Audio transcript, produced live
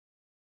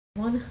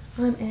everyone,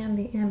 I'm Anne,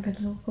 the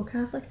Annevangelical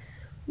Catholic,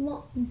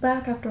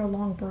 back after a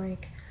long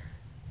break.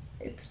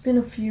 It's been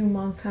a few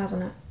months,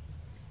 hasn't it?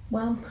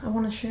 Well, I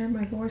want to share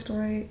my glory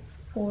story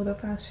for the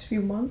past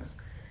few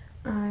months.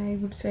 I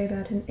would say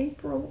that in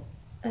April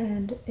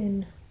and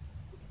in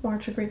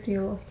March a great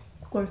deal of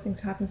glorious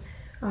things happened.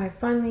 I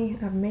finally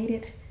have made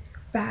it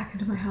back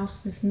into my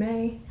house this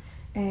May,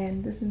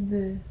 and this is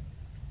the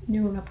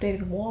new and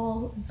updated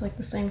wall. It's like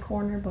the same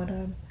corner, but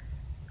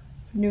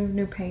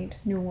new paint,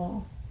 new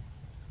wall.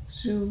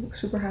 So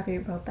super happy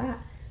about that,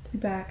 to be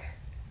back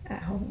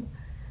at home.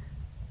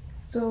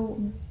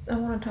 So I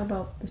want to talk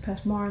about this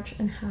past March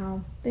and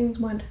how things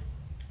went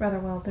rather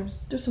well.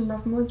 There's just some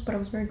rough moments, but I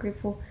was very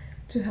grateful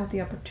to have the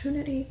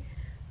opportunity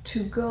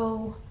to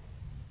go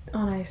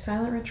on a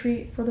silent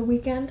retreat for the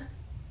weekend.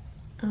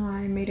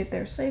 I made it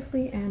there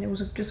safely, and it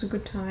was just a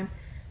good time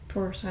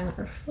for silent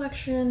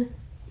reflection,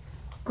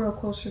 grow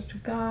closer to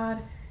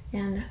God,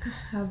 and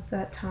have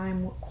that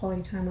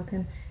quality time with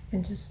Him,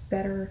 and just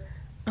better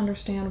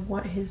understand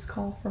what His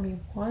call for me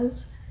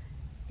was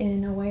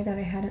in a way that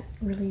I hadn't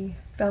really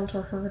felt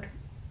or heard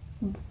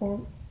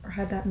or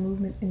had that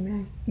movement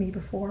in me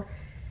before,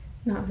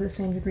 not to the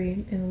same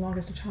degree in the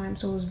longest of time.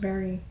 So it was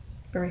very,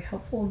 very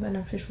helpful and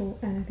beneficial,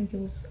 and I think it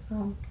was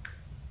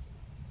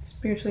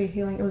spiritually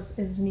healing. It was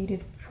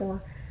needed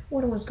for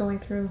what I was going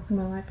through in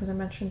my life, as I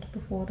mentioned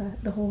before,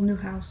 the whole new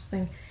house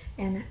thing,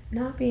 and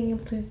not being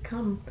able to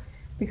come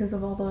because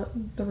of all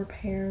the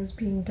repairs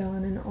being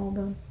done and all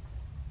the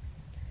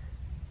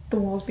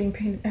walls being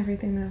painted,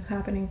 everything that was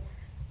happening,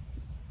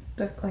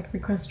 the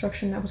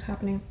reconstruction that was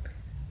happening.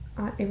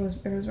 It was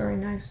very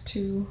nice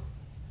to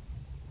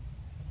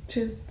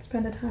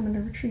spend a time in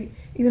a retreat,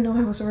 even though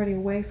I was already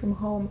away from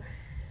home.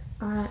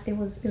 It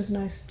was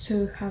nice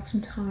to have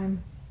some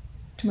time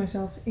to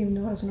myself, even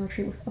though I was in a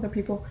retreat with other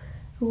people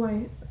who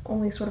I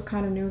only sort of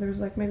kind of knew. There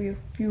was maybe a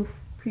few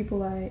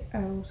people I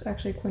was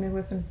actually acquainted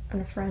with and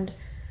a friend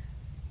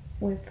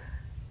with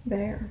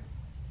there,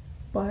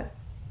 but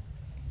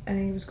I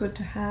think it was good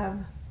to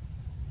have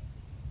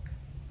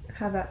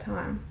that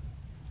time.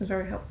 It was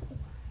very helpful.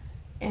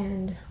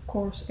 And of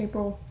course,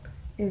 April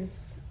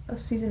is a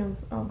season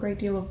of a great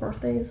deal of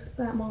birthdays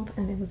that month,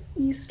 and it was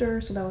Easter,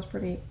 so that was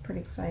pretty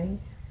exciting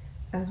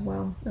as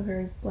well. A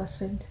very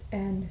blessed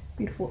and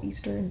beautiful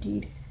Easter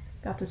indeed.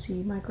 Got to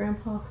see my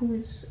grandpa, who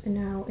is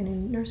now in a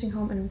nursing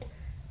home and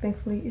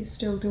thankfully is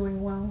still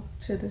doing well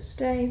to this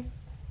day.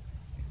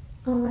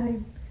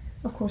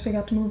 Of course, I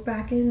got to move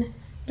back in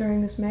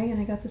during this May,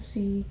 and I got to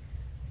see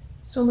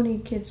so many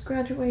kids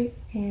graduate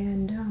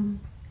and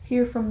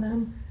hear from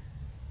them.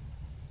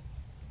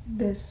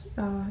 This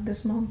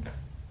month,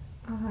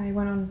 I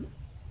went on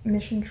a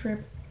mission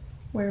trip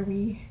where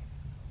we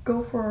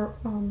go for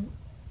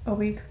a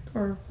week,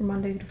 or from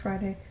Monday to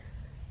Friday.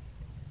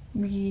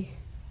 We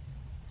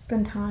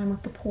spend time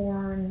with the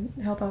poor and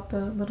help out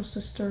the Little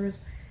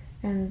Sisters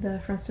and the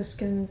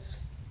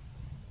Franciscans,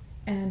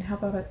 and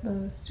help out at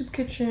the soup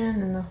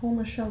kitchen and the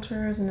homeless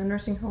shelters and the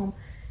nursing home,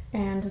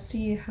 and to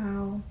see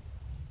how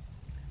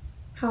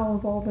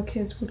involved the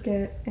kids would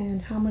get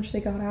and how much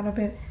they got out of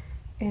it.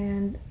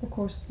 And of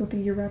course, with the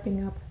year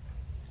wrapping up,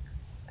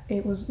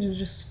 it was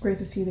just great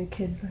to see the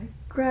kids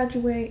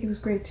graduate. It was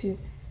great to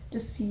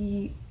just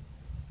see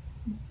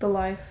the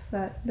life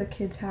that the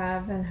kids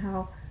have and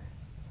how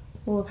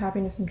full of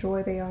happiness and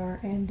joy they are,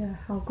 and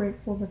how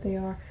grateful that they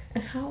are,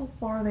 and how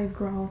far they've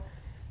grown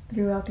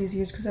throughout these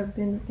years, because I've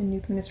been in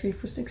youth ministry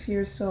for 6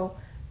 years, so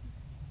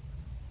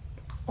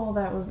all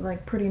that was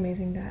pretty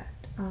amazing, that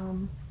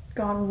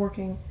God was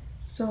working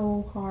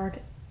so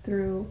hard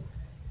through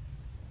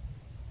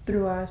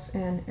us,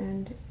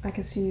 and I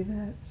could see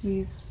that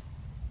He's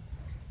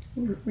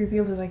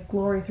revealed His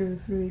glory through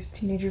these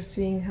teenagers,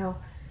 seeing how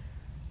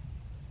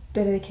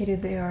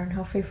dedicated they are and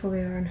how faithful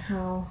they are and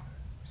how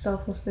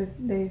selfless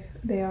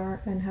they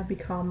are and have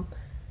become.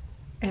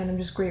 And I'm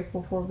just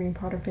grateful for being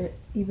part of it,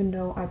 even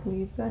though I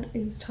believe that it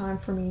is time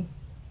for me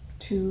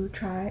to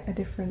try a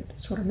different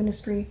sort of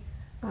ministry.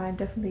 I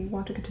definitely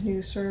want to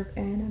continue to serve,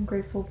 and I'm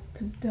grateful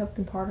to have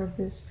been part of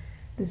this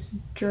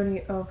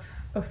journey of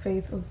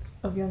faith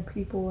of young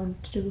people,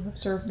 and to have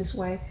served this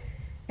way.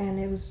 And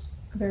it was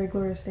a very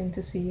glorious thing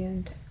to see,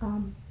 and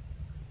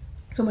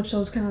so much so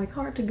it's kind of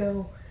hard to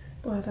go,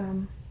 but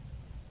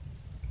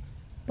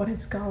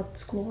it's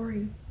God's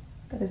glory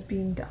that is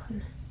being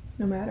done,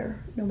 no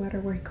matter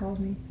where He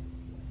called me.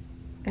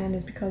 And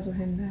it's because of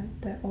Him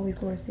that all these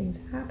glorious things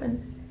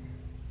happen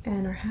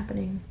and are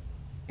happening.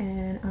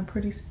 And I'm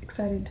pretty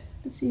excited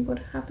to see what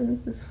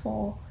happens this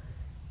fall.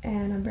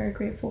 And I'm very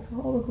grateful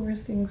for all the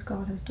glorious things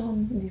God has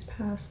done in these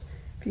past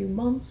few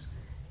months,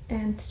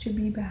 and to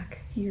be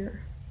back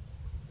here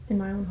in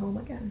my own home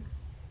again,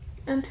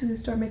 and to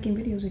start making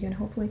videos again.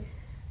 Hopefully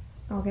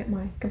I'll get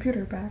my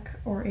computer back,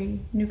 or a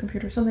new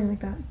computer, something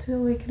like that,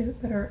 till we can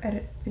better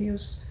edit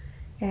videos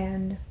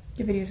and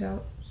get videos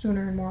out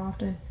sooner and more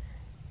often.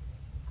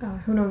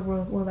 Who knows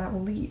where that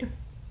will lead.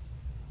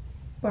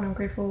 But I'm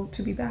grateful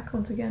to be back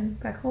once again,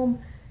 back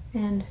home,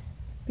 and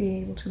be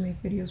able to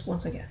make videos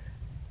once again.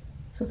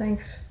 So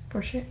thanks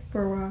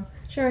for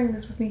sharing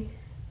this with me.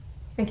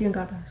 Thank you and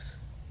God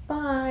bless.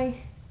 Bye.